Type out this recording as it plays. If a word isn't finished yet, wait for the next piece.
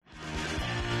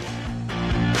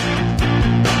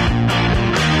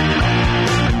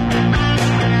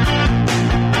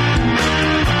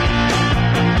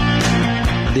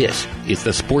is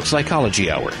the Sports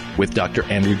Psychology Hour with Dr.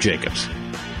 Andrew Jacobs.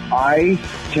 I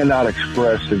cannot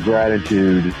express the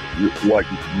gratitude what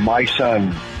my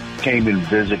son came and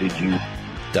visited you.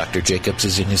 Dr. Jacobs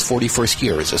is in his 41st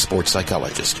year as a sports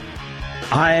psychologist.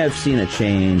 I have seen a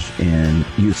change in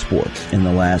youth sports in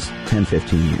the last 10,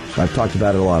 15 years. I've talked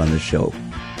about it a lot on this show.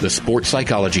 The Sports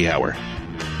Psychology Hour.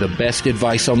 The best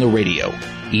advice on the radio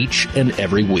each and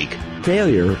every week.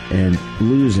 Failure and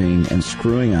losing and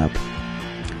screwing up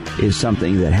is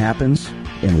something that happens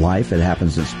in life. It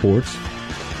happens in sports.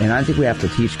 And I think we have to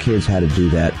teach kids how to do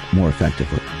that more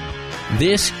effectively.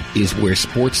 This is where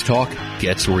sports talk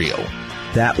gets real.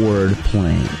 That word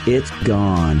playing, it's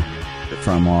gone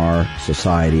from our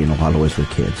society in a lot of ways with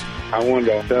kids. I wanted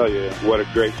to tell you what a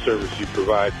great service you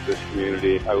provide to this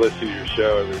community. I listen to your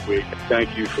show every week.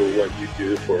 Thank you for what you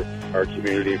do for our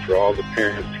community, for all the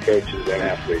parents, coaches, and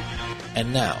athletes.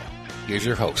 And now, here's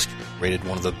your host, rated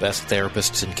one of the best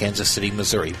therapists in Kansas City,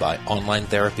 Missouri by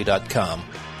OnlineTherapy.com,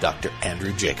 Dr.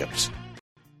 Andrew Jacobs.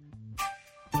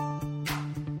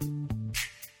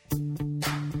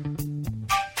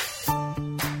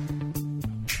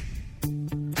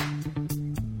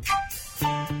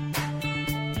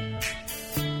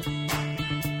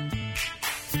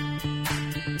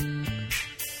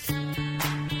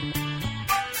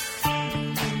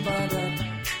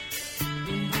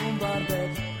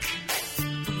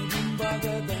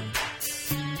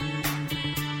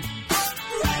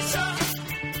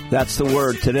 That's the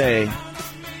word today,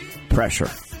 pressure.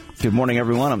 Good morning,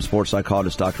 everyone. I'm sports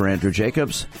psychologist Dr. Andrew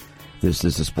Jacobs. This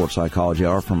is the Sports Psychology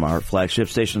Hour from our flagship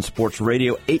station, Sports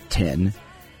Radio 810,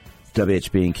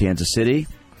 WHB in Kansas City.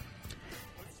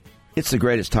 It's the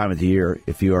greatest time of the year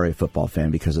if you are a football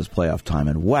fan because it's playoff time.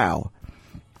 And wow,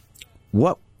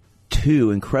 what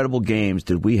two incredible games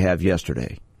did we have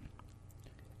yesterday?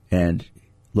 And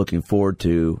looking forward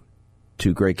to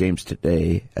two great games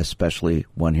today, especially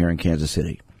one here in Kansas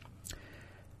City.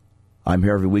 I'm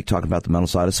here every week talking about the mental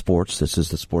side of sports. This is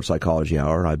the Sports Psychology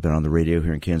Hour. I've been on the radio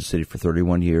here in Kansas City for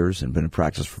 31 years and been in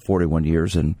practice for 41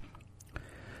 years. And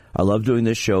I love doing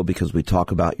this show because we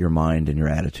talk about your mind and your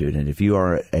attitude. And if you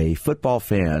are a football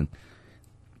fan,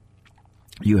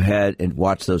 you had and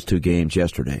watched those two games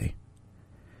yesterday.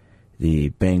 The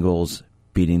Bengals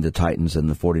beating the Titans and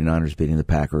the 49ers beating the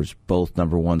Packers, both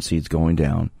number one seeds going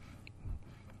down.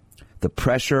 The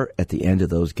pressure at the end of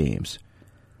those games.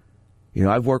 You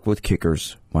know, I've worked with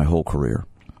kickers my whole career.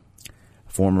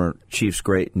 Former Chiefs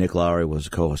great Nick Lowry was a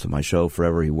co-host of my show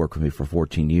forever. He worked with me for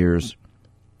 14 years.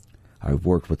 I've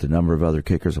worked with a number of other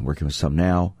kickers. I'm working with some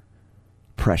now.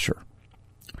 Pressure.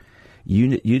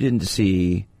 You didn't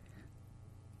see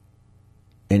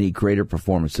any greater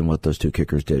performance than what those two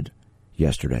kickers did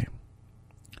yesterday.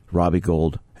 Robbie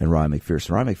Gould and Ryan McPherson.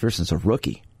 Ryan McPherson's a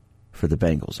rookie for the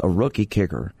Bengals, a rookie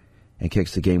kicker, and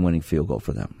kicks the game-winning field goal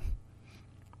for them.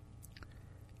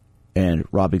 And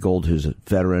Robbie Gould, who's a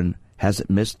veteran, hasn't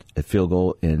missed a field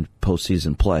goal in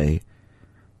postseason play,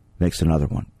 makes another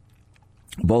one.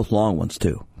 Both long ones,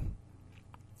 too.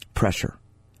 Pressure.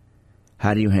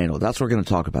 How do you handle it? That's what we're going to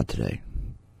talk about today.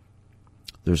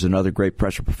 There's another great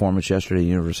pressure performance yesterday. The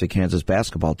University of Kansas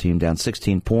basketball team down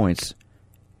 16 points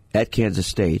at Kansas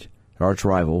State, arch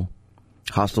rival,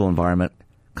 hostile environment,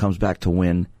 comes back to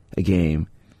win a game.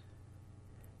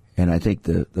 And I think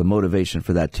the motivation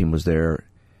for that team was there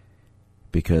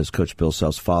because Coach Bill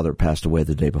Self's father passed away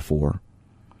the day before.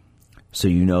 So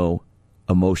you know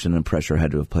emotion and pressure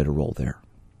had to have played a role there.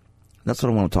 That's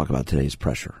what I want to talk about today is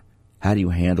pressure. How do you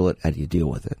handle it? How do you deal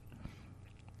with it?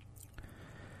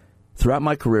 Throughout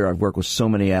my career, I've worked with so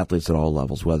many athletes at all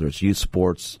levels, whether it's youth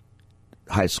sports,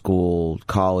 high school,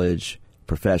 college,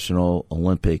 professional,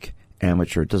 Olympic,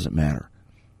 amateur, it doesn't matter.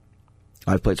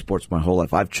 I've played sports my whole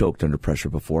life. I've choked under pressure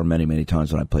before many, many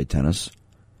times when I played tennis.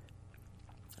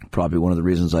 Probably one of the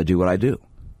reasons I do what I do.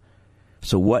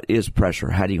 So what is pressure?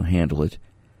 How do you handle it?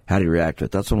 How do you react to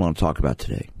it? That's what I want to talk about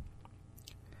today.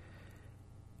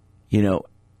 You know,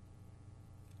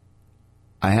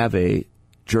 I have a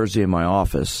jersey in my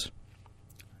office,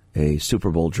 a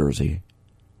Super Bowl jersey,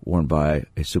 worn by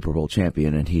a Super Bowl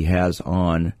champion, and he has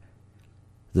on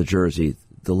the jersey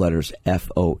the letters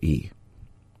FOE.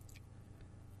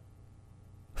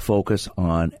 Focus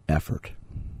on effort.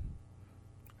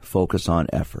 Focus on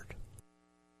effort.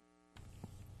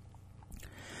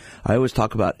 I always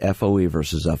talk about FOE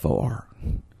versus FOR.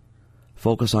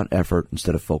 Focus on effort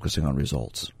instead of focusing on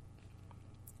results.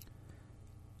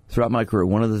 Throughout my career,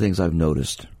 one of the things I've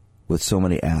noticed with so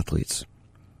many athletes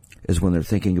is when they're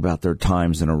thinking about their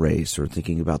times in a race or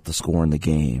thinking about the score in the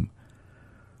game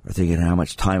or thinking how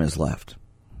much time is left,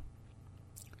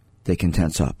 they can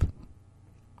tense up.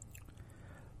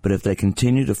 But if they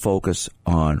continue to focus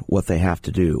on what they have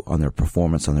to do, on their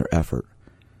performance, on their effort,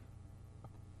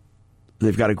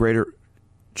 they've got a greater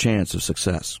chance of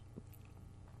success.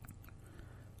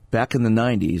 Back in the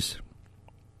 90s,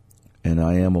 and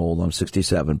I am old, I'm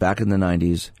 67, back in the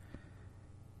 90s,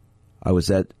 I was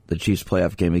at the Chiefs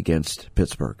playoff game against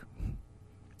Pittsburgh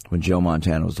when Joe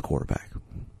Montana was the quarterback.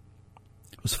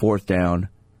 It was 4th down.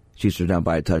 Chiefs are down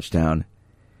by a touchdown.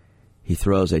 He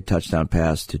throws a touchdown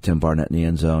pass to Tim Barnett in the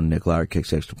end zone. Nick Lauer kicks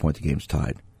the extra point. The game's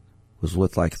tied. It was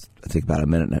with, I think, about a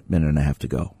minute and a half to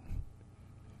go.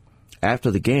 After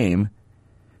the game,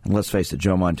 and let's face it,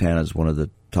 Joe Montana is one of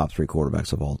the top 3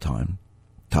 quarterbacks of all time.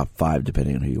 Top 5,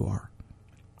 depending on who you are.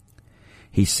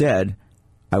 He said,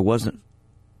 I wasn't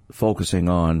focusing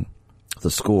on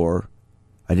the score.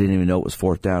 I didn't even know it was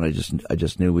 4th down. I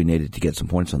just knew we needed to get some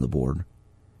points on the board.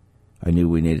 I knew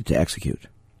we needed to execute.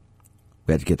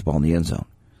 We had to get the ball in the end zone.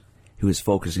 He was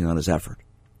focusing on his effort.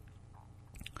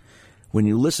 When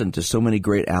you listen to so many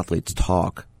great athletes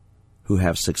talk who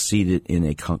have succeeded in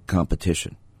a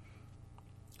competition,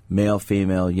 male,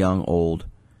 female, young, old,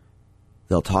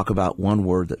 they'll talk about one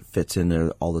word that fits in there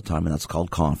all the time, and that's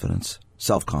called confidence,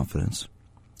 self-confidence,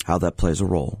 how that plays a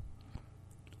role.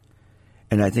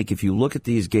 And I think if you look at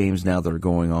these games now that are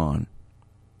going on,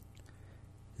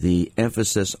 the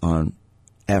emphasis on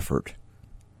effort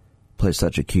plays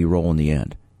such a key role in the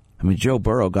end. I mean, Joe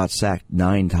Burrow got sacked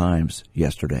 9 times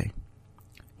yesterday.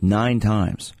 9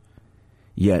 times.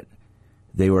 Yet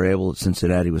they were able,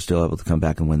 Cincinnati was still able to come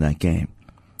back and win that game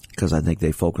because I think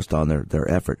they focused on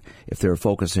their effort. If they were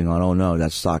focusing on, oh no,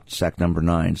 that's sack number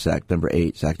 9, sack number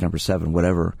 8, sack number 7,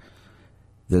 whatever,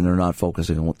 then they're not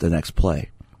focusing on the next play.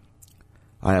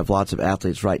 I have lots of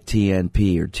athletes write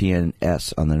TNP or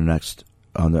TNS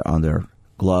on their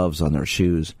gloves, on their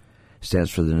shoes.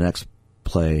 Stands for the next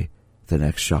play, the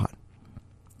next shot.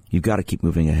 You've got to keep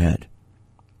moving ahead.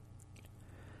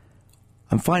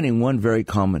 I'm finding one very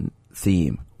common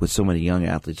theme with so many young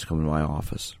athletes coming to my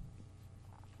office.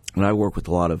 And I work with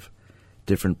a lot of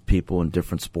different people in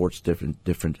different sports,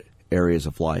 different areas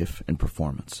of life and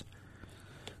performance.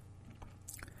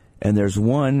 And there's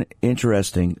one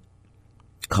interesting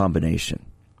combination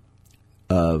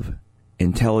of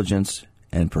intelligence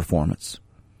and performance.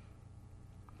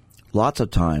 Lots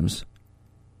of times,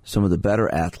 some of the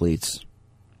better athletes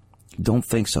don't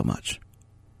think so much.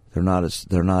 They're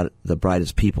not the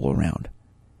brightest people around.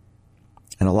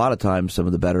 And a lot of times, some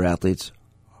of the better athletes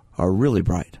are really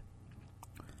bright.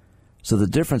 So the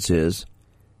difference is,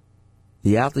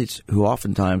 the athletes who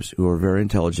are very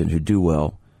intelligent, who do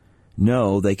well,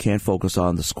 know they can't focus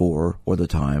on the score or the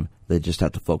time. They just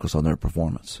have to focus on their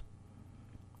performance.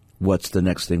 What's the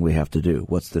next thing we have to do?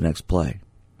 What's the next play?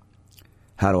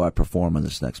 How do I perform on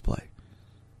this next play?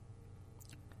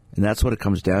 And that's what it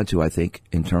comes down to, I think,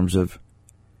 in terms of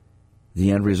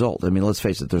the end result. I mean, let's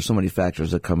face it, there's so many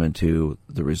factors that come into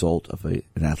the result of an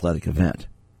athletic event.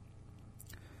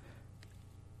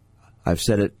 I've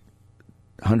said it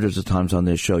hundreds of times on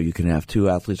this show. You can have 2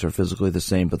 athletes who are physically the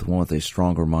same, but the one with a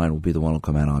stronger mind will be the one who will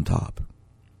come out on top.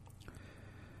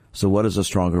 So what is a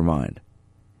stronger mind?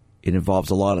 It involves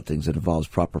a lot of things. It involves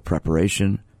proper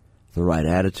preparation, the right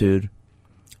attitude,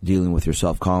 dealing with your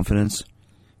self-confidence,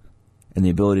 and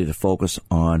the ability to focus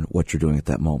on what you're doing at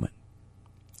that moment.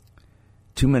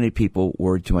 Too many people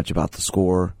worry too much about the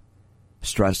score,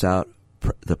 stress out,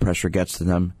 the pressure gets to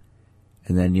them,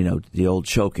 and then, the old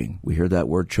choking. We hear that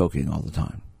word choking all the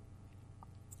time.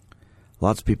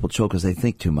 Lots of people choke because they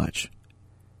think too much.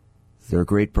 They're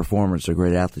great performers, they're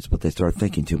great athletes, but they start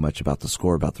thinking too much about the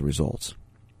score, about the results.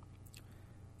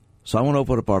 So I want to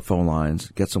open up our phone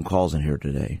lines, get some calls in here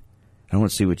today. I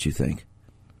want to see what you think.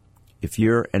 If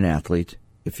you're an athlete,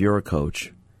 if you're a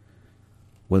coach,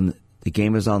 when the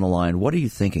game is on the line, what are you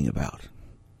thinking about?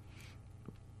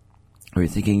 Are you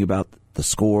thinking about the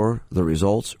score, the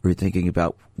results, or are you thinking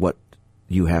about what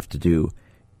you have to do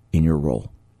in your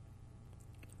role?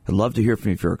 I'd love to hear from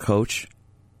you if you're a coach,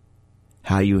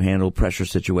 how you handle pressure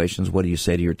situations. What do you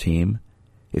say to your team?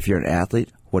 If you're an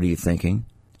athlete, what are you thinking?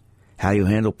 How you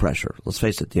handle pressure. Let's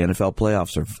face it, the NFL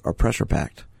playoffs are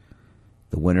pressure-packed.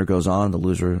 The winner goes on, the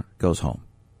loser goes home.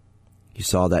 You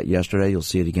saw that yesterday. You'll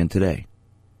see it again today.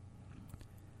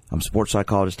 I'm sports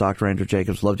psychologist Dr. Andrew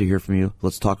Jacobs. Love to hear from you.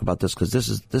 Let's talk about this because this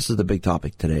is the big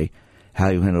topic today. How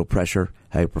you handle pressure,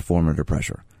 how you perform under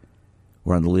pressure.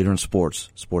 We're on the Leader in Sports,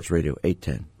 Sports Radio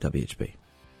 810 WHB.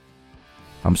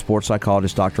 I'm sports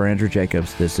psychologist Dr. Andrew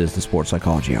Jacobs. This is the Sports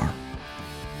Psychology Hour.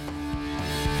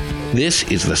 This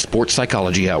is the Sports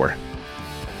Psychology Hour.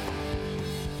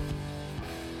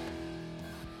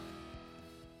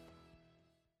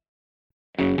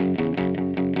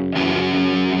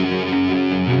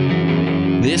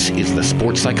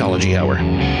 Sports Psychology Hour.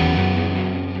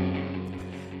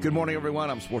 Good morning, everyone.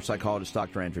 I'm sports psychologist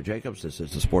Dr. Andrew Jacobs. This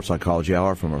is the Sports Psychology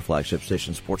Hour from our flagship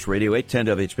station, Sports Radio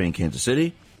 810 WHB in Kansas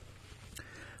City.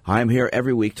 I'm here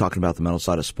every week talking about the mental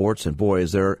side of sports, and boy,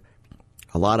 is there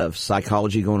a lot of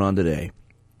psychology going on today.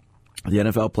 The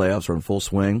NFL playoffs are in full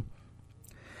swing,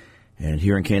 and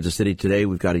here in Kansas City today,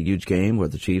 we've got a huge game where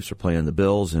the Chiefs are playing the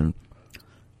Bills, and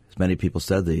as many people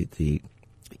said, the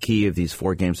key of these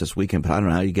 4 games this weekend, but I don't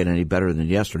know how you get any better than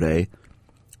yesterday.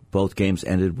 Both games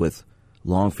ended with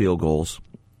long field goals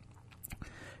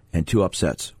and 2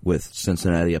 upsets, with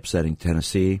Cincinnati upsetting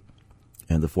Tennessee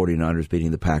and the 49ers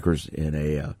beating the Packers in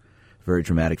a very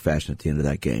dramatic fashion at the end of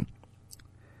that game.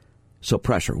 So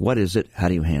pressure, what is it? How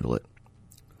do you handle it?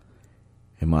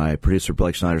 And my producer,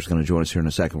 Blake Schneider, is going to join us here in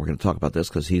a second. We're going to talk about this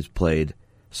because he's played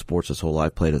sports his whole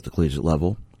life, played at the collegiate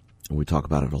level, and we talk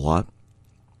about it a lot.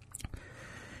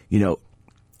 You know,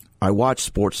 I watch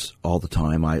sports all the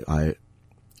time. I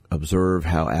observe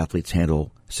how athletes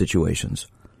handle situations.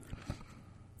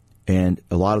 And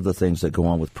a lot of the things that go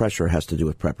on with pressure has to do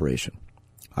with preparation.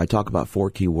 I talk about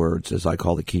 4 key words, as I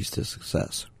call the keys to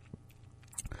success: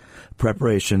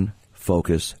 preparation,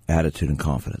 focus, attitude, and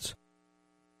confidence.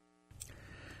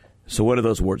 So what do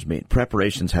those words mean?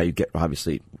 Preparation is how you get,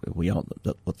 obviously, we all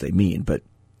know what they mean, but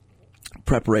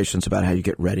preparation is about how you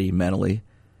get ready mentally,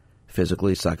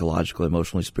 physically, psychologically,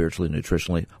 emotionally, spiritually,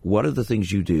 nutritionally. What are the things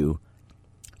you do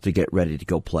to get ready to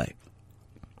go play?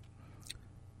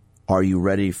 Are you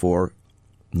ready for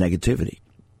negativity?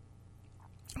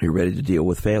 Are you ready to deal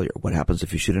with failure? What happens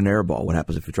if you shoot an air ball? What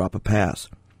happens if you drop a pass?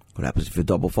 What happens if you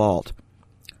double fault?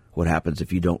 What happens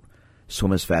if you don't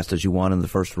swim as fast as you want in the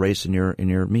first race in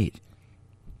your meet?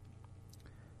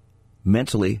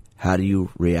 Mentally, how do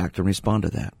you react and respond to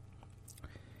that?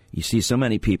 You see so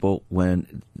many people,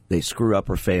 when they screw up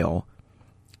or fail,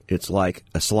 it's like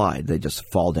a slide. They just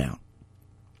fall down.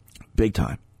 Big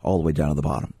time, all the way down to the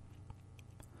bottom.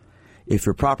 If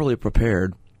you're properly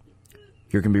prepared,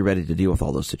 you're going to be ready to deal with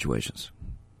all those situations.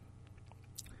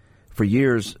 For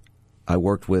years, I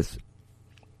worked with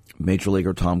Major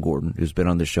Leaguer Tom Gordon, who's been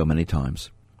on this show many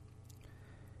times,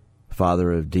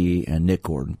 father of Dee and Nick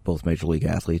Gordon, both Major League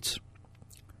athletes.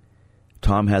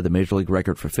 Tom had the Major League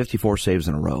record for 54 saves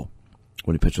in a row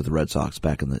when he pitched with the Red Sox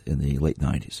back in the late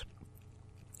 90s.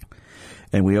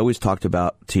 And we always talked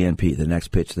about TNP, the next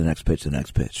pitch, the next pitch, the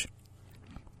next pitch.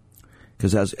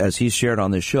 Because as he's shared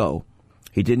on this show,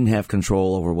 he didn't have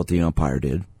control over what the umpire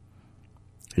did.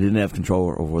 He didn't have control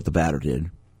over what the batter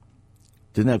did.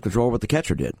 Didn't have control over what the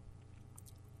catcher did.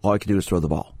 All he could do was throw the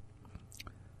ball.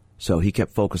 So he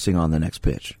kept focusing on the next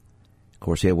pitch. Of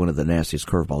course, he had one of the nastiest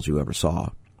curveballs you ever saw.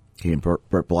 He and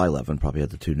Bert Blyleven probably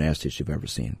had the 2 nastiest you've ever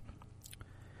seen.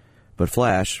 But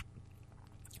Flash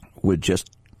would just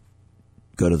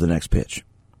go to the next pitch.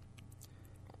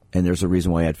 And there's a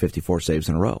reason why he had 54 saves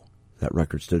in a row. That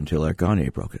record stood until Eric Gagne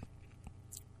broke it.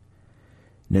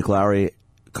 Nick Lowry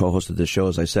co-hosted this show,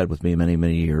 as I said, with me many,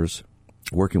 many years,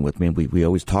 working with me, and we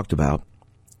always talked about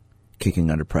kicking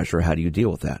under pressure. How do you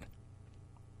deal with that?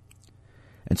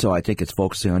 And so I think it's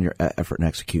focusing on your effort and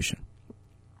execution.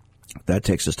 That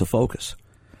takes us to focus.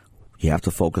 You have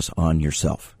to focus on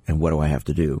yourself. And what do I have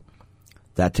to do?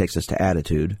 That takes us to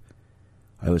attitude.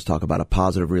 I always talk about a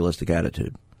positive, realistic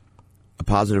attitude. A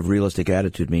positive, realistic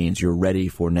attitude means you're ready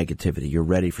for negativity. You're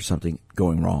ready for something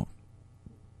going wrong.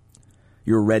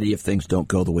 You're ready if things don't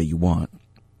go the way you want.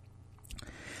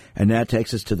 And that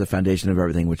takes us to the foundation of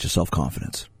everything, which is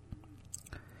self-confidence.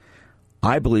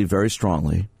 I believe very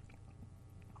strongly,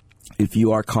 if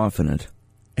you are confident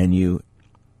and you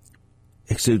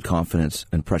exude confidence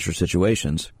in pressure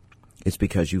situations, it's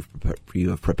because you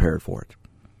have prepared for it.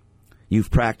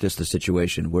 You've practiced a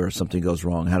situation where something goes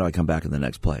wrong. How do I come back in the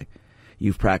next play?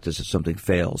 You've practiced if something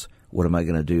fails. What am I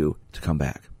going to do to come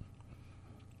back?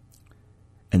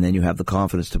 And then you have the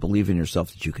confidence to believe in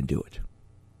yourself that you can do it.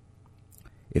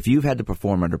 If you've had to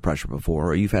perform under pressure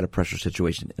before, or you've had a pressure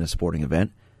situation in a sporting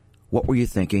event, what were you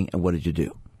thinking and what did you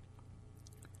do?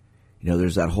 You know,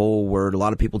 there's that whole word, a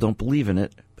lot of people don't believe in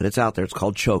it, but it's out there. It's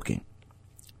called choking.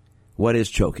 What is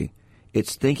choking?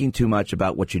 It's thinking too much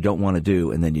about what you don't want to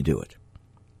do, and then you do it.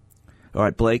 All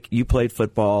right, Blake, you played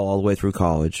football all the way through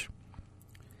college.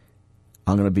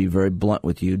 I'm going to be very blunt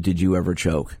with you. Did you ever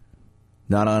choke?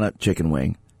 Not on a chicken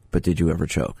wing, but did you ever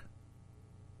choke?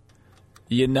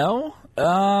 You know,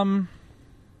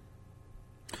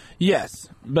 yes,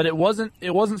 but it wasn't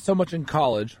so much in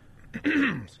college.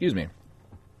 Excuse me.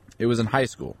 It was in high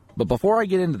school. But before I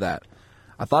get into that,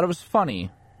 I thought it was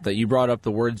funny that you brought up the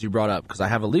words you brought up, because I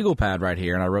have a legal pad right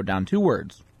here, and I wrote down 2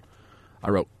 words. I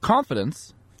wrote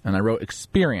confidence, and I wrote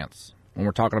experience. when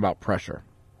we're talking about pressure.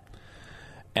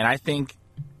 And I think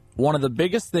one of the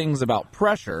biggest things about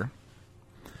pressure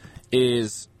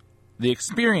is the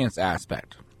experience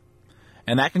aspect.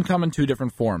 And that can come in two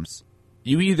different forms.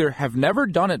 You either have never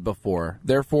done it before,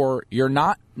 therefore you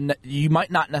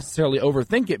might not necessarily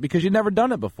overthink it because you've never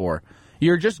done it before.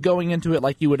 You're just going into it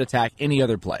like you would attack any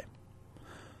other play.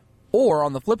 Or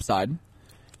on the flip side,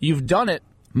 you've done it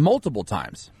multiple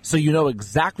times, so you know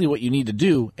exactly what you need to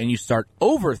do, and you start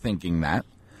overthinking that,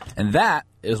 and that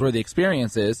is where the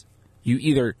experience is. You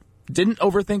either didn't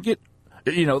overthink it,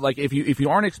 like if you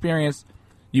aren't experienced,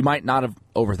 you might not have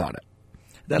overthought it.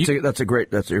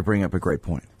 You're bringing up a great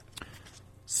point.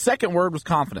 Second word was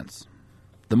confidence.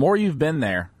 The more you've been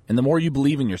there and the more you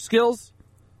believe in your skills,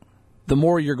 the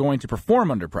more you're going to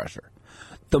perform under pressure.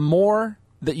 The more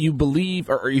that you believe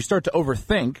or you start to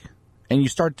overthink and you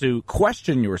start to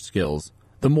question your skills,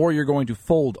 the more you're going to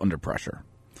fold under pressure.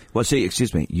 Well, see,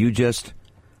 excuse me, you just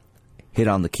hit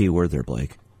on the key word there,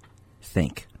 Blake.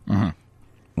 Think.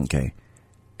 Mm-hmm. Okay.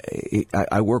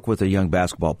 I work with a young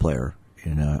basketball player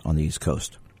on the East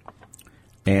Coast.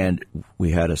 And we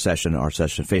had our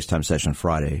FaceTime session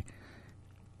Friday,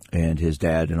 and his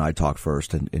dad and I talked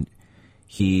first, and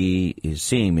he is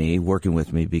seeing me, working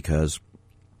with me, because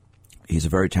he's a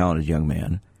very talented young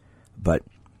man, but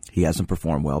he hasn't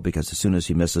performed well because as soon as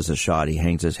he misses a shot, he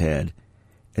hangs his head,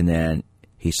 and then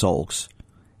he sulks,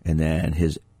 and then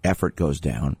his effort goes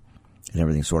down, and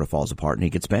everything sort of falls apart, and he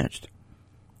gets benched.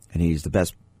 And he's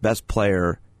the best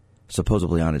player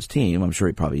supposedly on his team. I'm sure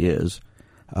he probably is.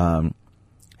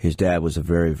 His dad was a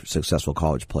very successful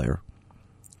college player.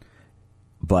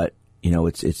 But,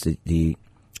 it's the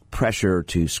pressure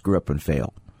to screw up and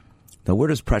fail. Now, where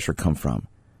does pressure come from?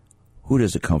 Who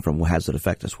does it come from? How does it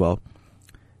affect us? Well,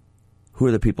 who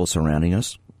are the people surrounding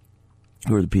us?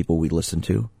 Who are the people we listen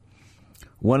to?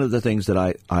 One of the things that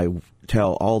I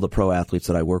tell all the pro athletes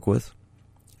that I work with,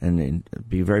 and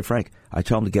be very frank, I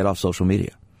tell them to get off social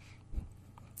media.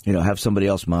 Have somebody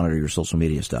else monitor your social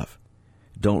media stuff.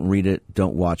 Don't read it,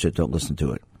 don't watch it, don't listen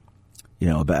to it,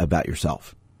 about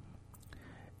yourself.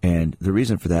 And the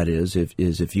reason for that is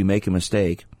if you make a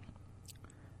mistake,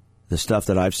 the stuff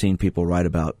that I've seen people write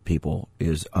about people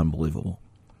is unbelievable.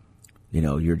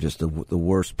 You're just the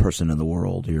worst person in the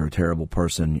world. You're a terrible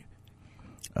person.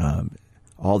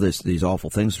 All these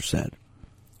awful things are said.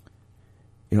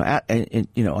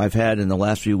 I've had in the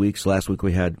last few weeks, last week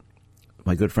we had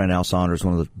my good friend Al Saunders,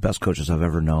 one of the best coaches I've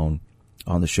ever known,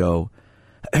 on the show.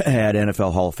 Had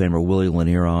NFL Hall of Famer Willie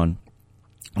Lanier on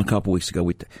a couple weeks ago.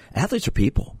 Athletes are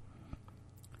people.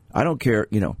 I don't care,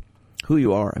 who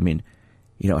you are. I mean,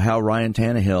 how Ryan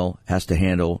Tannehill has to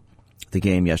handle the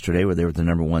game yesterday where they were the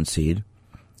number one seed.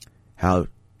 How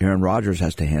Aaron Rodgers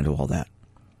has to handle all that.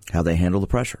 How they handle the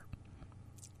pressure.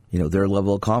 Their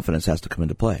level of confidence has to come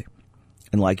into play.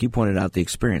 And like you pointed out, the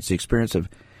experience of,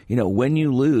 when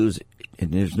you lose,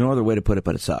 and there's no other way to put it,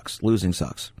 but it sucks. Losing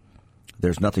sucks.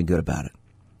 There's nothing good about it.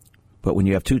 But when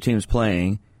you have two teams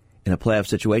playing in a playoff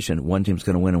situation, one team's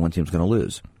going to win and one team's going to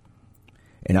lose.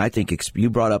 And I think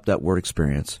you brought up that word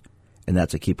experience, and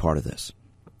that's a key part of this.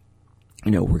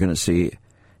 We're going to see,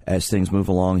 as things move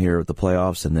along here with the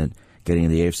playoffs and then getting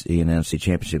in the AFC and NFC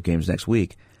championship games next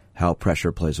week, how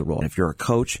pressure plays a role. And if you're a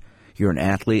coach, you're an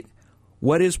athlete,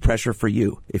 what is pressure for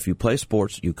you? If you play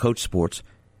sports, you coach sports,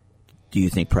 do you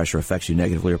think pressure affects you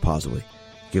negatively or positively?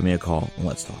 Give me a call and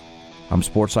let's talk. I'm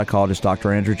sports psychologist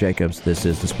Dr. Andrew Jacobs. This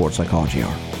is the Sports Psychology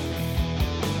Hour.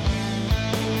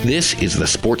 This is the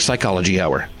Sports Psychology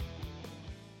Hour.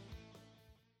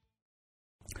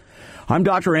 I'm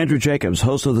Dr. Andrew Jacobs,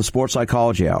 host of the Sports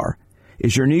Psychology Hour.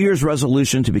 Is your New Year's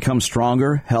resolution to become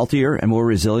stronger, healthier, and more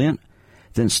resilient?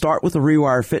 Then start with the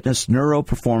Rewire Fitness Neuro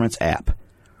Performance app.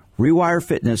 Rewire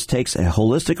Fitness takes a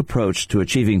holistic approach to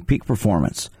achieving peak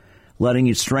performance, letting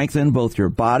you strengthen both your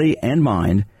body and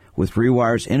mind with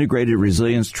Rewire's integrated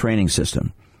resilience training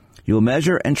system. You'll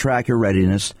measure and track your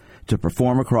readiness to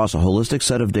perform across a holistic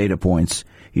set of data points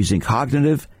using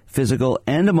cognitive, physical,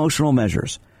 and emotional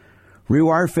measures.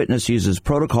 Rewire Fitness uses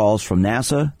protocols from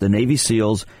NASA, the Navy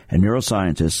SEALs, and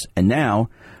neuroscientists, and now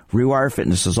Rewire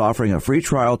Fitness is offering a free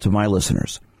trial to my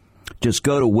listeners. Just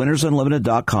go to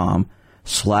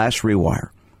winnersunlimited.com/rewire.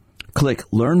 Click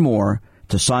Learn More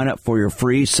to sign up for your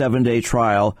free 7-day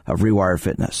trial of Rewire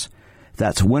Fitness.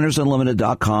 That's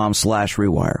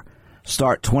winnersunlimited.com/rewire.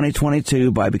 Start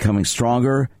 2022 by becoming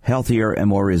stronger, healthier, and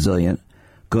more resilient.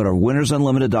 Go to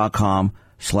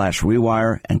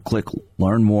winnersunlimited.com/rewire and click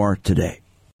Learn More today.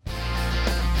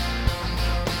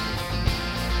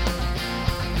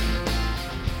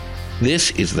 This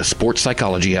is the Sports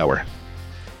Psychology Hour.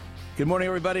 Good morning,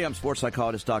 everybody. I'm sports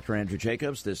psychologist Dr. Andrew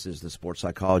Jacobs. This is the Sports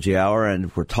Psychology Hour,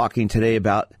 and we're talking today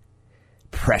about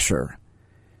pressure.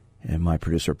 And my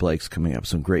producer Blake's coming up with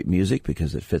some great music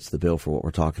because it fits the bill for what we're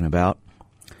talking about.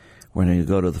 We're going to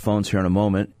go to the phones here in a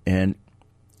moment, and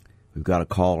we've got a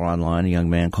caller online, a young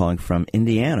man calling from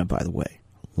Indiana, by the way.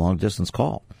 Long-distance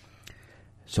call.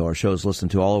 So our show is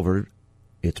listened to all over.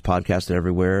 It's podcasted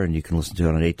everywhere, and you can listen to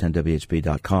it on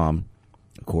 810WHB.com,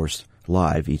 of course,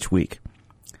 live each week.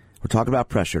 We're talking about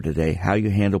pressure today, how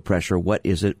you handle pressure, what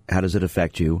is it, how does it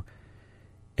affect you,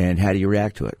 and how do you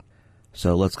react to it.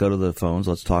 So let's go to the phones.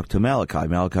 Let's talk to Malachi.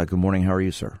 Malachi, good morning. How are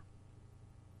you, sir?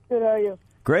 Good, how are you?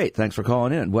 Great. Thanks for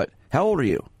calling in. How old are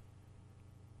you?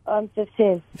 I'm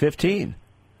 15. 15.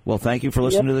 Well, thank you for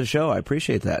listening to the show. I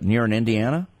appreciate that. And you're in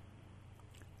Indiana?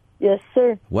 Yes,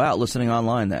 sir. Wow, listening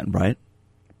online then, right?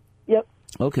 Yep.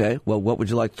 Okay. Well, what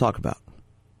would you like to talk about?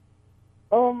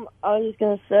 I was just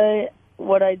going to say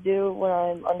what I do when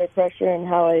I'm under pressure and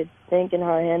how I think and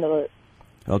how I handle it.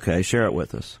 Okay, share it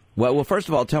with us. Well, first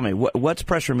of all, tell me, what's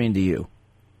pressure mean to you?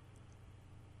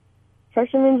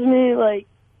 Pressure means to me, like,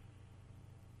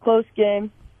 close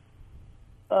game,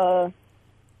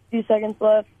 few seconds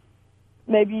left,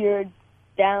 maybe you're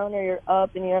down or you're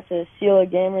up and you have to seal a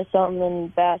game or something in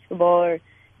basketball or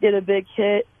get a big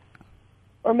hit.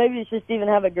 Or maybe it's just even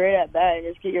have a great at-bat and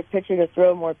just get your pitcher to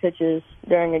throw more pitches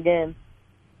during a game.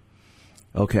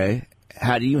 Okay.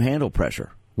 How do you handle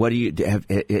pressure? What do you have?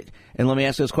 And let me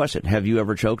ask this question. Have you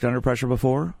ever choked under pressure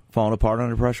before? Fallen apart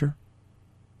under pressure?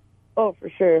 Oh, for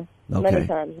sure. Okay. Many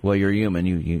times. Well, you're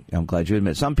human. I'm glad you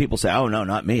admit. Some people say, oh, no,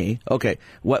 not me. Okay.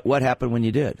 What happened when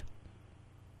you did?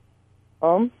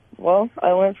 Well,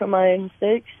 I learned from my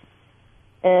mistakes,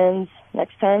 and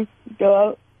next time, go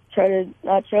out, try to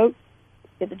not choke,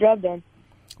 get the job done.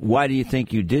 Why do you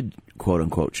think you did,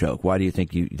 quote-unquote, choke? Why do you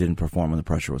think you didn't perform when the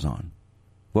pressure was on?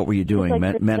 What were you doing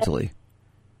mentally?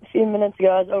 A few minutes ago,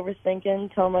 I was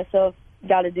overthinking, telling myself,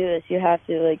 got to do this, you have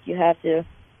to.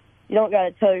 You don't got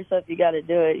to tell yourself you got to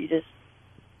do it. You just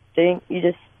think, you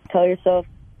just tell yourself,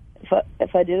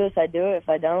 if I do this, I do it. If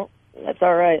I don't, that's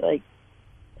all right. Like,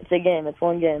 it's a game. It's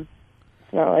one game.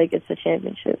 It's not like it's a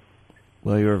championship.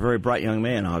 Well, you're a very bright young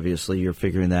man, obviously. You're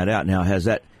figuring that out. Now,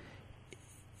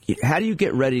 how do you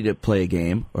get ready to play a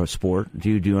game or a sport? Do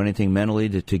you do anything mentally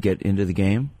to get into the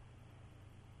game?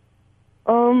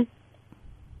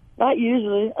 Not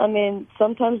usually. I mean,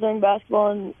 sometimes during basketball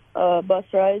and bus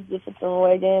rides, if it's an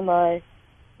away game, I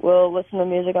will listen to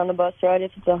music on the bus ride.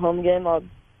 If it's a home game, I'll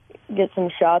get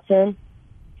some shots in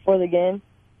for the game.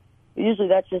 Usually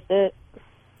that's just it.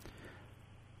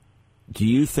 Do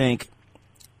you think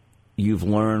you've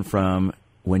learned from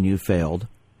when you failed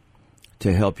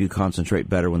to help you concentrate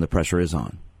better when the pressure is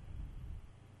on?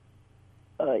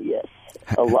 Yes,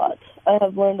 a lot. I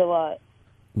have learned a lot.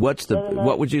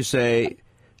 What would you say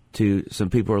to some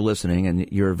people who are listening,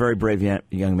 and you're a very brave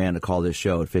young man to call this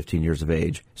show at 15 years of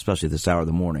age, especially this hour of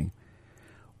the morning.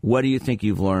 What do you think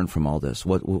you've learned from all this?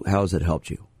 How has it helped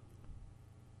you?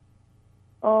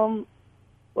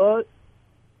 Well,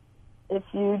 if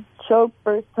you choke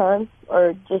first time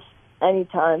or just any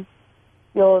time,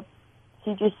 you'll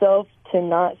teach yourself to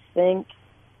not think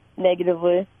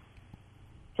negatively,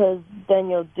 because then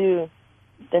you'll do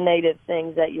the negative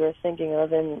things that you were thinking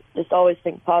of, and just always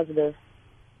think positive.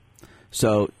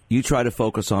 So you try to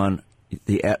focus on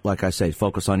like I say,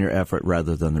 focus on your effort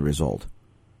rather than the result.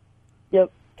 Yep,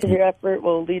 because your effort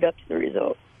will lead up to the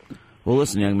result. Well,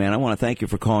 listen, young man, I want to thank you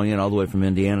for calling in all the way from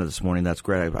Indiana this morning. That's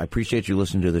great. I appreciate you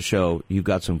listening to the show. You've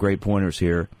got some great pointers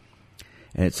here.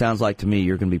 And it sounds like to me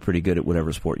you're going to be pretty good at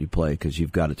whatever sport you play because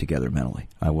you've got it together mentally.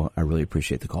 I really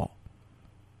appreciate the call.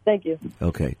 Thank you.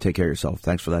 Okay, take care of yourself.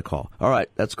 Thanks for that call. All right,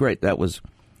 that's great. That was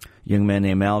a young man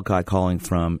named Malachi calling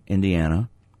from Indiana.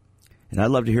 And I'd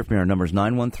love to hear from you. Our number is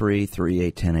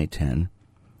 913-381-0810.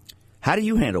 How do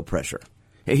you handle pressure?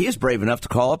 Hey, he is brave enough to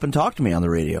call up and talk to me on the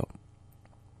radio.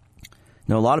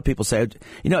 A lot of people say,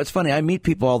 it's funny, I meet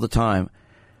people all the time.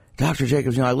 Dr.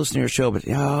 Jacobs, I listen to your show, but,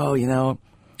 I don't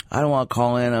want to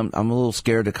call in. I'm a little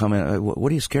scared to come in. What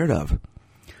are you scared of?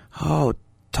 Oh,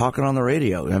 talking on the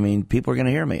radio. I mean, people are going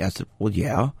to hear me. I said, well,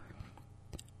 yeah.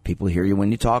 People hear you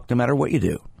when you talk, no matter what you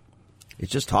do.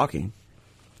 It's just talking.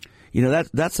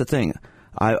 That's the thing.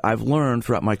 I've learned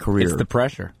throughout my career. It's the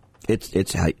pressure.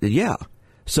 Yeah.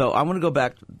 So I want to go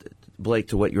back, Blake,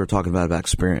 to what you were talking about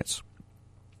experience.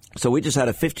 So we just had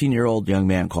a 15-year-old young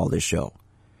man call this show.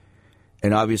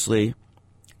 And obviously,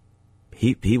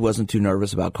 he wasn't too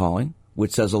nervous about calling,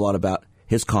 which says a lot about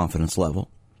his confidence level.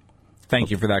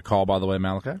 Thank you for that call, by the way,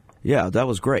 Malachi. Yeah, that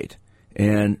was great.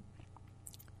 And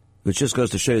it just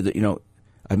goes to show you that,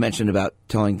 I mentioned about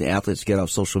telling the athletes to get off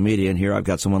social media, and here I've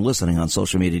got someone listening on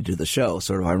social media to do the show.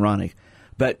 Sort of ironic.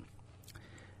 But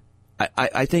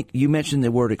I think you mentioned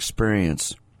the word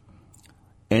experience.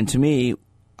 And to me,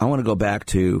 I want to go back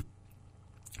to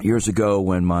years ago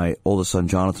when my oldest son,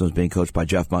 Jonathan, was being coached by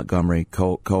Jeff Montgomery,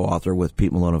 co-author with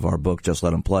Pete Malone of our book, Just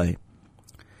Let Him Play.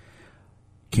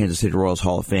 Kansas City Royals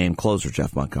Hall of Fame closer,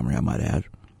 Jeff Montgomery, I might add.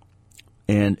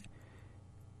 And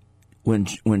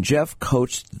when Jeff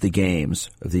coached the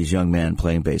games of these young men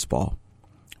playing baseball,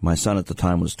 my son at the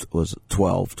time was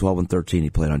 12 and 13, he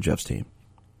played on Jeff's team.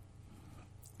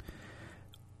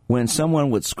 When someone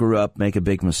would screw up, make a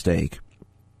big mistake,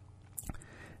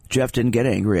 Jeff didn't get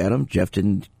angry at him. Jeff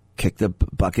didn't kick the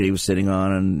bucket he was sitting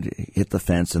on and hit the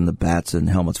fence and the bats and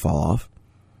helmets fall off.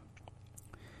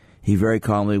 He very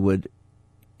calmly would,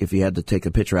 if he had to take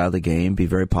a pitcher out of the game, be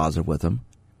very positive with him.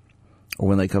 Or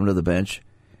when they come to the bench,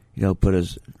 put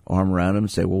his arm around him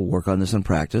and say, we'll work on this in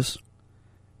practice.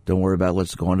 Don't worry about it.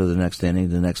 Let's go on to the next inning,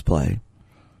 the next play.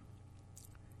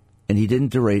 And he didn't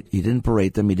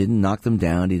berate them. He didn't knock them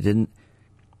down. He didn't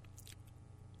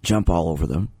jump all over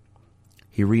them.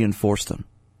 He reinforced them.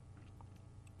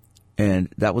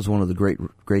 And that was one of the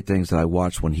great things that I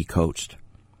watched when he coached.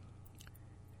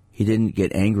 He didn't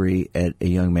get angry at a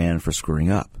young man for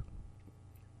screwing up.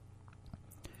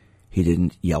 He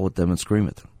didn't yell at them and scream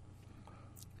at them.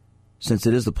 Since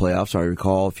it is the playoffs, I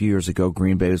recall a few years ago,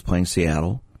 Green Bay was playing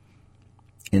Seattle.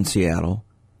 In Seattle.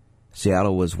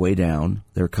 Seattle was way down.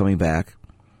 They were coming back.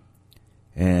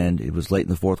 And it was late in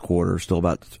the fourth quarter. Still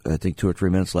about, I think, 2 or 3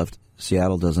 minutes left.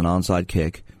 Seattle does an onside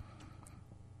kick.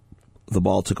 The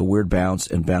ball took a weird bounce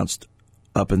and bounced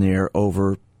up in the air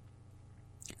over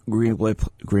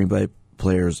Green Bay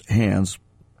player's hands.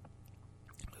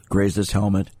 Grazed his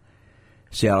helmet.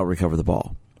 Seattle recovered the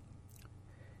ball.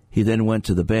 He then went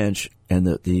to the bench, and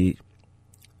the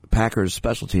Packers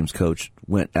special teams coach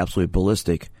went absolutely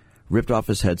ballistic, ripped off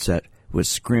his headset, was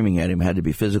screaming at him, had to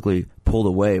be physically pulled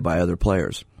away by other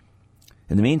players.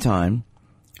 In the meantime,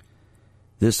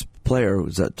 this player, who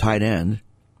was a tight end,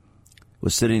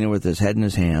 was sitting there with his head in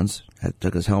his hands,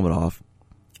 took his helmet off,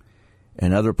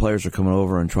 and other players are coming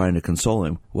over and trying to console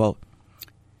him. Well,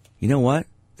 you know what?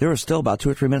 There was still about 2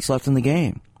 or 3 minutes left in the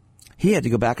game. He had to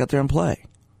go back out there and play.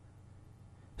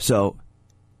 So,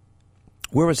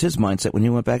 where was his mindset when he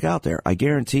went back out there? I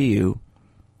guarantee you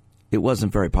it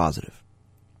wasn't very positive.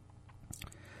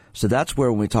 So that's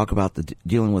where, when we talk about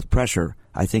dealing with pressure,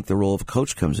 I think the role of a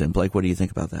coach comes in. Blake, what do you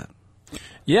think about that?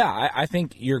 Yeah, I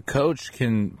think your coach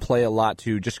can play a lot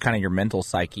to just kind of your mental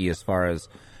psyche as far as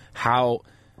how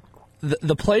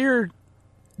the player,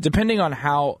 depending on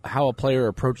how a player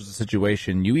approaches a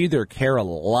situation, you either care a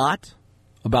lot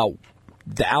about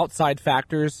the outside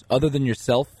factors other than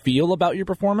yourself feel about your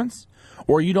performance,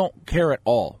 or you don't care at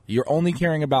all. You're only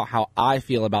caring about how I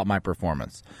feel about my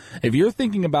performance. If you're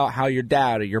thinking about how your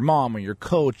dad or your mom or your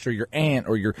coach or your aunt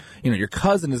or your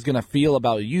cousin is going to feel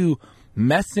about you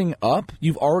messing up,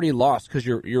 you've already lost, because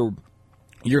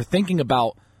you're thinking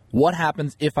about what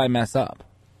happens if I mess up.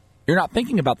 You're not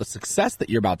thinking about the success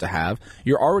that you're about to have.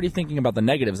 You're already thinking about the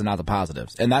negatives and not the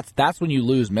positives, and that's when you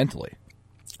lose mentally.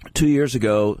 2 years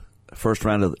ago, first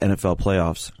round of the NFL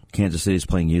playoffs, Kansas City's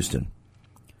playing Houston.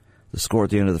 The score at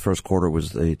the end of the first quarter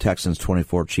was the Texans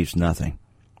 24, Chiefs nothing.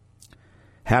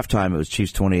 Halftime, it was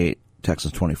Chiefs 28,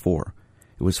 Texans 24.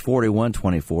 It was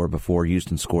 41-24 before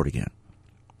Houston scored again.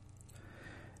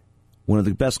 One of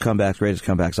the best comebacks, greatest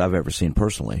comebacks I've ever seen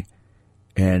personally.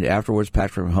 And afterwards,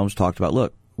 Patrick Mahomes talked about,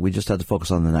 look, we just had to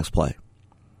focus on the next play.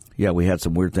 Yeah, we had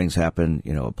some weird things happen,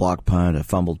 a blocked punt, a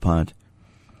fumbled punt,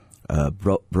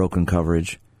 broken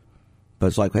coverage. But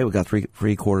it's like, hey, we got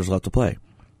three quarters left to play.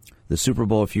 The Super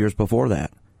Bowl a few years before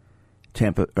that,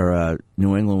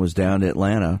 New England was down to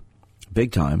Atlanta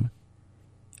big time,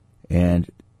 and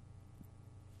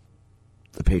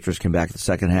the Patriots came back the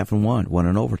second half and won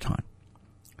in overtime.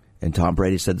 And Tom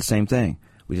Brady said the same thing.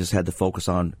 We just had to focus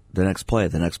on the next play,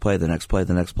 the next play, the next play,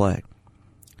 the next play.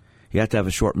 You have to have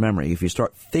a short memory. If you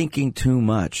start thinking too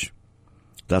much,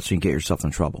 that's when you get yourself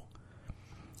in trouble.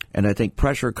 And I think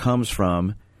pressure comes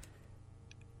from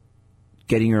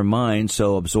getting your mind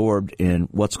so absorbed in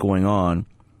what's going on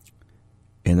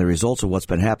and the results of what's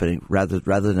been happening rather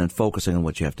than focusing on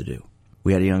what you have to do.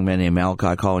 We had a young man named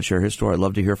Malachi call and share his story. I'd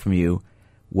love to hear from you.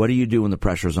 What do you do when the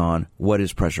pressure's on? What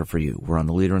is pressure for you? We're on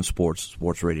the Leader in Sports,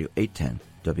 Sports Radio 810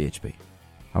 WHB.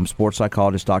 I'm sports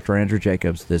psychologist Dr. Andrew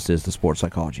Jacobs. This is the Sports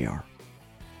Psychology Hour.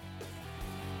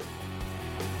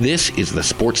 This is the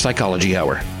Sports Psychology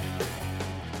Hour.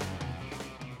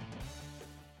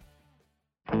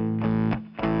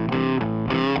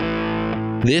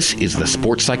 This is the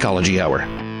Sports Psychology Hour.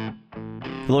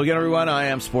 Hello again, everyone. I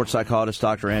am sports psychologist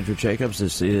Dr. Andrew Jacobs.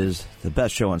 This is the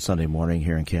best show on Sunday morning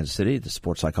here in Kansas City, the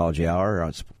Sports Psychology Hour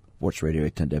on Sports Radio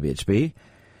 810 WHB.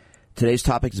 Today's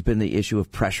topic has been the issue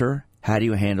of pressure. How do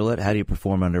you handle it? How do you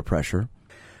perform under pressure?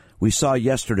 We saw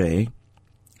yesterday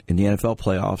in the NFL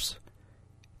playoffs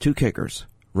 2 kickers.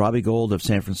 Robbie Gould of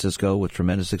San Francisco with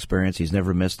tremendous experience. He's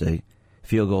never missed a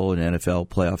field goal in NFL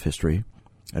playoff history.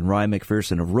 And Ryan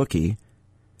McPherson, a rookie,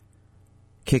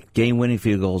 kicked game-winning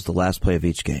field goals the last play of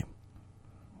each game.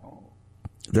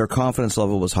 Their confidence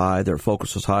level was high. Their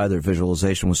focus was high. Their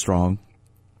visualization was strong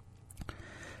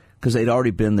because they'd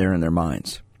already been there in their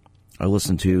minds. I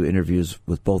listened to interviews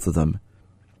with both of them,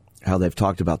 how they've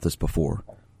talked about this before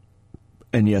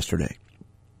and yesterday.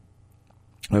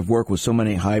 I've worked with so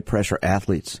many high-pressure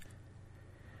athletes.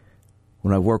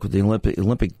 When I worked with the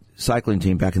Olympic cycling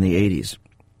team back in the 80s,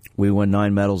 we won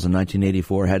 9 medals in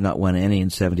 1984, had not won any in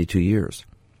 72 years.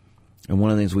 And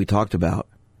one of the things we talked about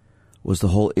was the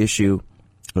whole issue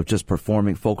of just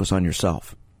performing, focus on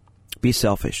yourself. Be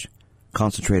selfish.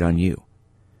 Concentrate on you.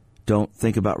 Don't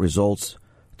think about results.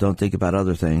 Don't think about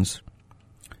other things.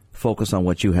 Focus on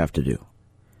what you have to do.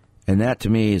 And that, to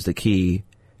me, is the key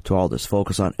to all this.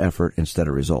 Focus on effort instead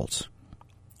of results.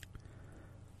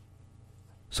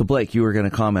 So, Blake, you were going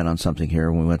to comment on something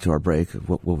here when we went to our break.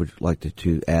 What would you like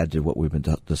to add to what we've been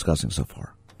discussing so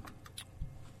far?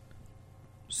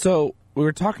 So, we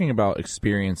were talking about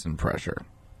experience and pressure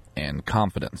and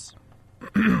confidence.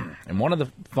 And one of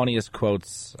the funniest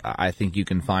quotes I think you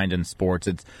can find in sports,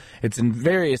 it's in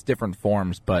various different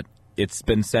forms, but it's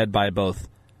been said by both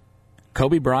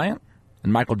Kobe Bryant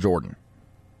and Michael Jordan.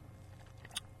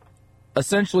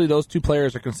 Essentially, those 2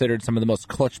 players are considered some of the most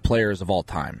clutch players of all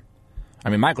time. I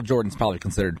mean, Michael Jordan's probably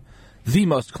considered the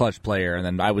most clutch player, and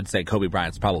then I would say Kobe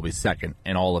Bryant's probably second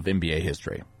in all of NBA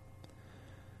history.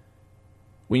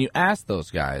 When you ask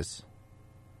those guys,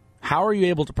 how are you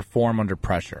able to perform under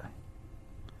pressure?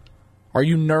 Are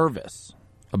you nervous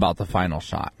about the final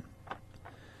shot?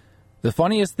 The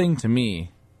funniest thing to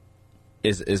me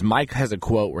is Mike has a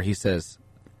quote where he says,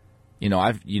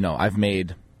 I've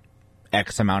made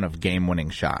X amount of game-winning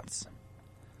shots.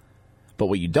 But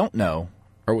what you don't know,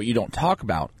 or what you don't talk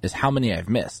about, is how many I've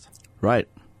missed. Right.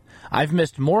 I've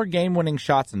missed more game-winning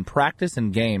shots in practice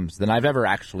and games than I've ever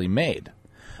actually made.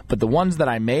 But the ones that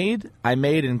I made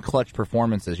in clutch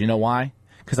performances. You know why?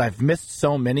 Because I've missed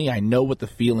so many, I know what the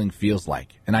feeling feels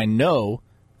like. And I know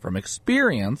from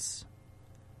experience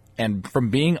and from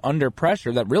being under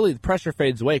pressure that really the pressure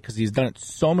fades away because he's done it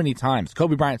so many times.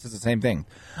 Kobe Bryant says the same thing.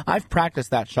 I've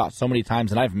practiced that shot so many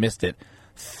times, and I've missed it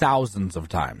thousands of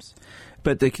times.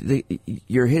 But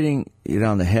you're hitting it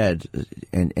on the head,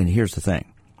 and here's the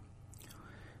thing.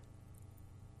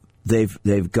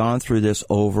 They've gone through this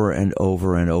over and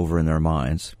over and over in their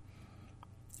minds,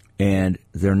 and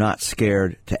they're not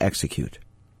scared to execute.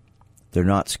 They're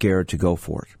not scared to go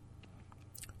for it.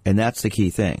 And that's the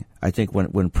key thing. I think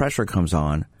when pressure comes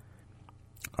on,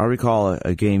 I recall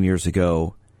a game years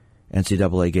ago,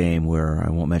 NCAA game, where I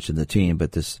won't mention the team,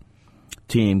 but this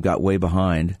team got way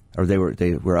behind, or they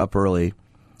were up early,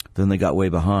 then they got way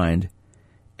behind,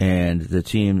 and the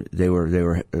team, they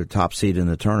were top seed in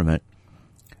the tournament,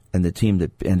 and the team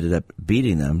that ended up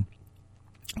beating them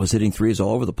was hitting threes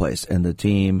all over the place. And the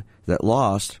team that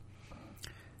lost,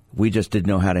 we just didn't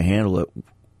know how to handle it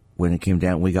when it came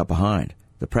down. We got behind.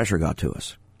 The pressure got to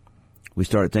us. We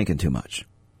started thinking too much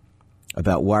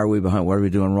about why are we behind, what are we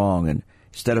doing wrong, and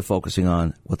instead of focusing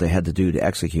on what they had to do to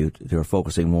execute, they were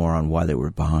focusing more on why they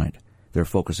were behind. They're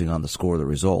focusing on the score, the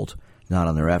result, not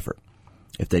on their effort.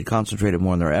 If they'd concentrated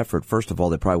more on their effort, first of all,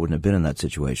 they probably wouldn't have been in that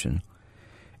situation.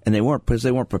 And they weren't, because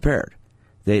they weren't prepared.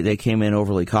 They came in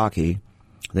overly cocky,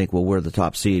 think, well, we're the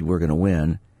top seed, we're going to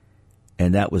win.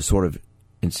 And that was sort of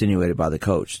insinuated by the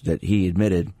coach, that he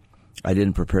admitted, I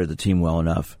didn't prepare the team well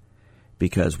enough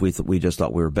because we just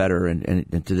thought we were better. And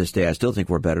to this day, I still think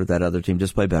we're better. That other team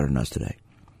just played better than us today.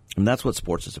 And that's what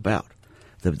sports is about.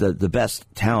 The best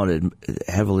talented,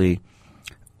 heavily,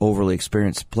 overly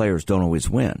experienced players don't always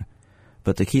win.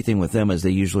 But the key thing with them is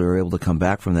they usually are able to come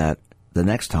back from that the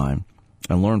next time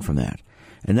and learn from that.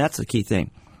 And that's the key thing.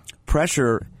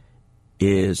 Pressure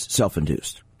is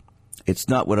self-induced. It's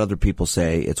not what other people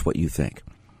say, it's what you think.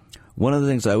 One of the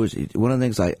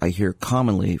things I hear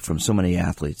commonly from so many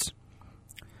athletes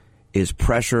is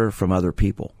pressure from other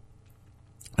people.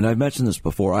 And I've mentioned this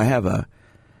before. I have a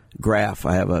graph.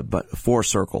 I have 4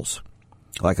 circles,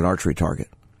 like an archery target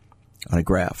on a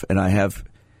graph. And I have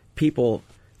people,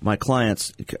 my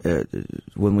clients,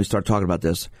 when we start talking about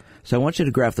this, so I want you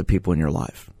to graph the people in your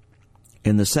life.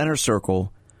 In the center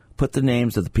circle, put the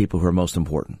names of the people who are most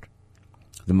important,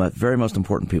 the very most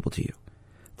important people to you.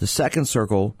 The second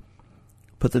circle,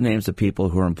 put the names of people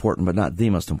who are important, but not the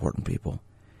most important people.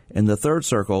 In the third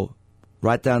circle,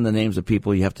 write down the names of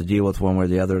people you have to deal with one way or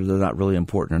the other. They're not really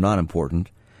important or not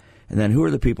important. And then who are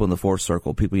the people in the fourth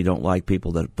circle? People you don't like,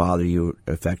 people that bother you,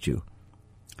 affect you.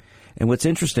 And what's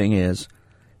interesting is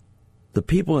the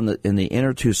people in the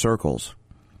inner two circles,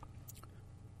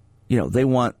 they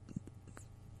want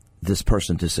this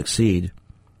person to succeed,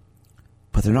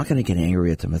 but they're not going to get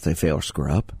angry at them if they fail or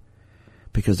screw up,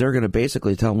 because they're going to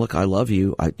basically tell them, look, I love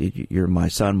you. You're my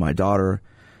son, my daughter,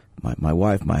 my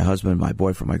wife, my husband, my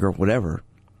boyfriend, my girl, whatever.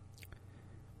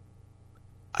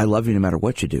 I love you no matter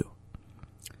what you do.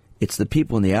 It's the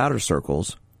people in the outer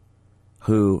circles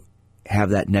who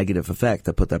have that negative effect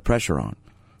that put that pressure on.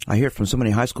 I hear it from so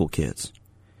many high school kids.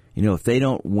 If they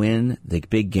don't win the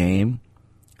big game,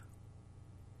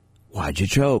 why'd you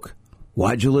choke?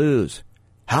 Why'd you lose?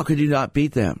 How could you not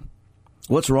beat them?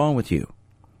 What's wrong with you?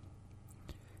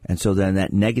 And so then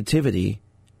that negativity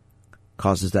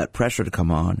causes that pressure to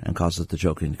come on and causes the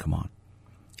choking to come on.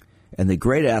 And the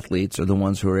great athletes are the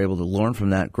ones who are able to learn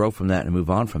from that, grow from that, and move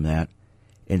on from that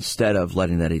instead of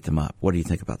letting that eat them up. What do you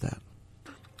think about that?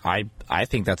 I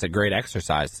think that's a great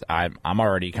exercise. I'm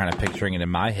already kind of picturing it in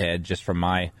my head just from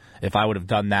if I would have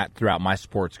done that throughout my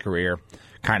sports career,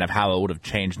 kind of how it would have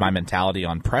changed my mentality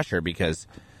on pressure, because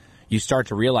you start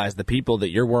to realize the people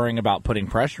that you're worrying about putting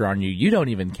pressure on you don't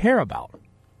even care about.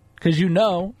 Because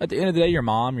at the end of the day, your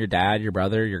mom, your dad, your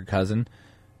brother, your cousin,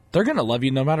 they're going to love you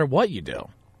no matter what you do.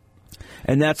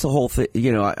 And that's the whole thing.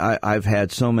 I've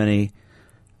had so many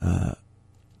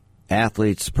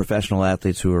athletes, professional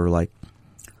athletes who are like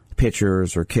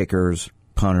pitchers or kickers,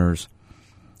 punters,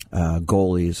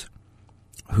 goalies,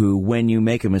 who when you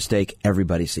make a mistake,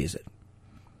 everybody sees it.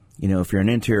 If you're an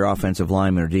interior offensive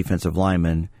lineman or defensive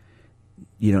lineman,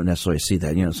 you don't necessarily see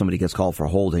that. Somebody gets called for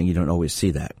holding, you don't always see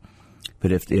that.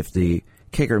 But if the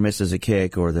kicker misses a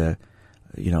kick or the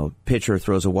pitcher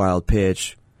throws a wild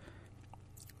pitch,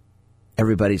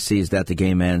 everybody sees that, the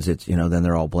game ends. Then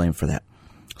they're all blamed for that.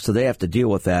 So they have to deal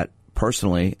with that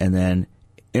personally and then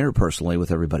interpersonally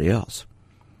with everybody else.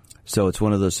 So it's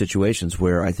one of those situations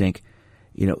where I think,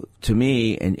 to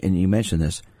me, and you mentioned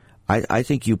this, I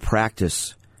think you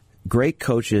practice. Great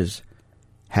coaches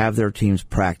have their teams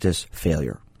practice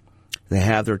failure. They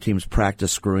have their teams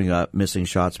practice screwing up, missing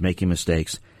shots, making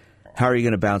mistakes. How are you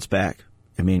going to bounce back?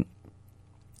 I mean,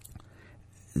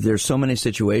 there's so many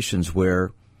situations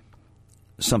where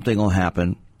something will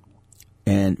happen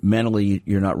and mentally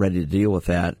you're not ready to deal with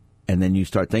that, and then you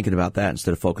start thinking about that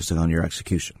instead of focusing on your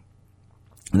execution.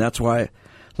 And that's why,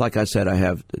 like I said, I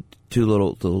have two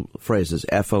little phrases,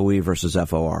 FOE versus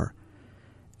FOR.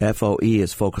 FOE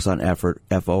is focus on effort.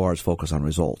 FOR is focus on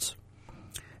results.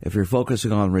 If you're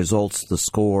focusing on results, the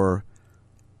score,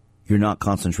 you're not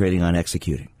concentrating on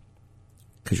executing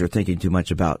because you're thinking too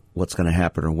much about what's going to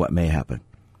happen or what may happen.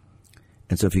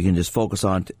 And so if you can just focus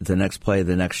on the next play,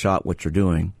 the next shot, what you're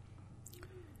doing.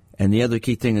 And the other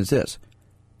key thing is this.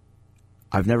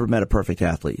 I've never met a perfect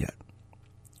athlete yet.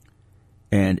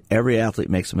 And every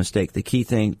athlete makes a mistake. The key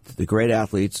thing, the great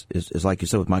athletes, is like you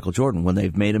said with Michael Jordan. When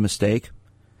they've made a mistake,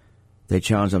 they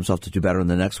challenge themselves to do better in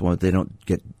the next one. They don't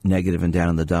get negative and down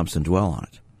in the dumps and dwell on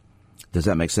it. Does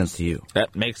that make sense to you?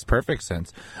 That makes perfect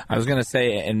sense. I was going to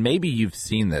say, and maybe you've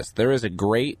seen this, there is a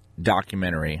great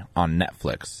documentary on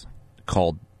Netflix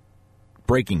called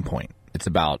Breaking Point. It's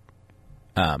about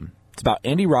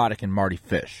Andy Roddick and Marty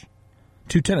Fish,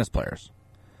 two tennis players.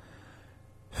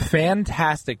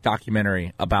 Fantastic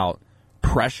documentary about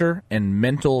pressure and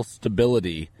mental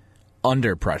stability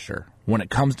under pressure when it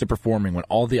comes to performing, when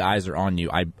all the eyes are on you.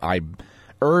 I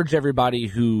urge everybody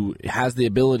who has the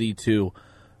ability to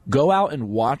go out and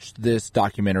watch this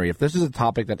documentary. If this is a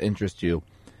topic that interests you,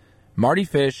 Marty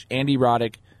Fish, Andy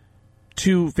Roddick,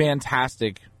 two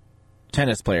fantastic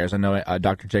tennis players. I know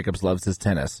Dr. Jacobs loves his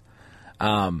tennis.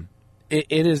 It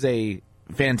is a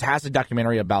fantastic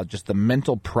documentary about just the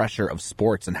mental pressure of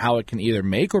sports and how it can either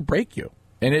make or break you.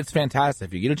 And it's fantastic.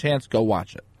 If you get a chance, go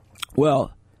watch it.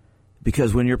 Well,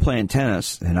 because when you're playing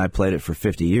tennis, and I played it for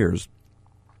 50 years,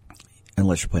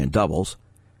 unless you're playing doubles,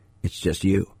 it's just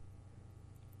you.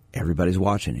 Everybody's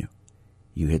watching you.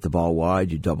 You hit the ball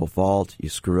wide, you double fault, you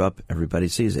screw up, everybody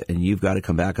sees it. And you've got to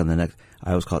come back on the next,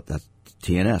 I always call it that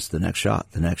TNS, the next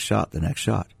shot, the next shot, the next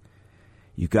shot.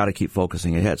 You've got to keep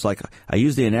focusing ahead. It's like, I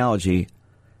use the analogy,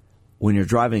 when you're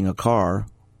driving a car,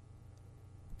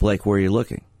 Blake, where are you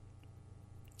looking?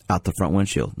 Out the front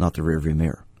windshield, not the rearview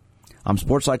mirror. I'm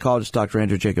sports psychologist Dr.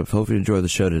 Andrew Jacobs. Hope you enjoy the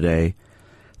show today.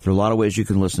 There are a lot of ways you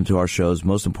can listen to our shows.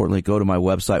 Most importantly, go to my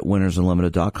website,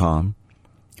 winnersunlimited.com.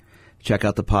 Check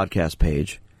out the podcast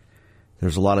page.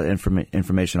 There's a lot of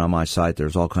information on my site.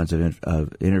 There's all kinds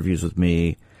of interviews with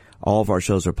me. All of our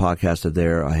shows are podcasted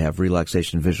there. I have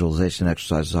relaxation visualization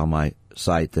exercises on my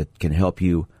site that can help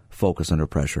you focus under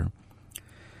pressure.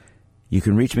 You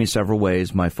can reach me several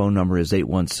ways. My phone number is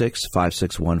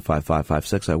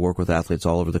 816-561-5556. I work with athletes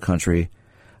all over the country.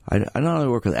 I not only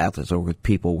work with athletes, I work with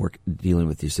people dealing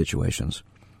with these situations.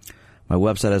 My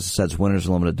website, as I said, is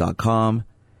winnersunlimited.com.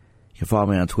 You can follow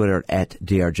me on Twitter at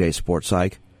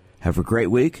DRJSportsPsych. Have a great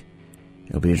week.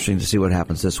 It'll be interesting to see what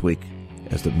happens this week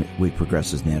as the week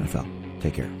progresses in the NFL.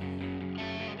 Take care.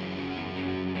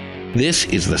 This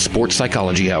is the Sports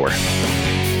Psychology Hour.